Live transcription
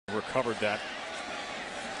recovered that.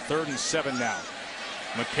 3rd and 7 now.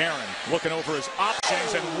 McCarron looking over his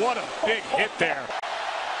options, and what a big hit there.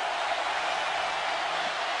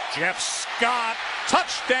 Jeff Scott,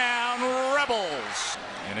 touchdown Rebels.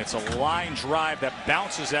 And it's a line drive that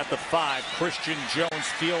bounces at the 5. Christian Jones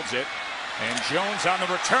fields it. And Jones on the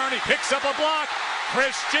return, he picks up a block.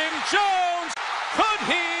 Christian Jones, could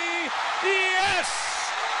he? Yes!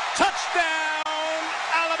 Touchdown,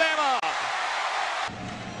 Alabama!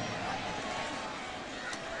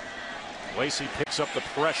 Lacey picks up the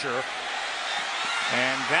pressure.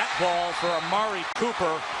 And that ball for Amari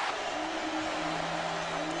Cooper.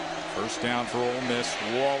 First down for Ole Miss.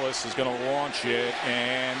 Wallace is going to launch it,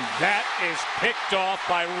 and that is picked off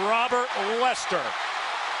by Robert Lester.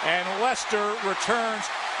 And Lester returns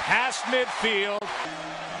past midfield.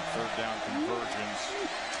 3rd down convergence.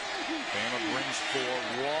 Bama brings 4.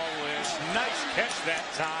 Wallace, nice catch that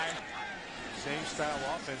time. Same style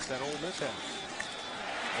offense that Ole Miss has.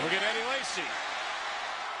 Look at Eddie Lacy.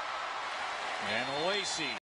 And Lacy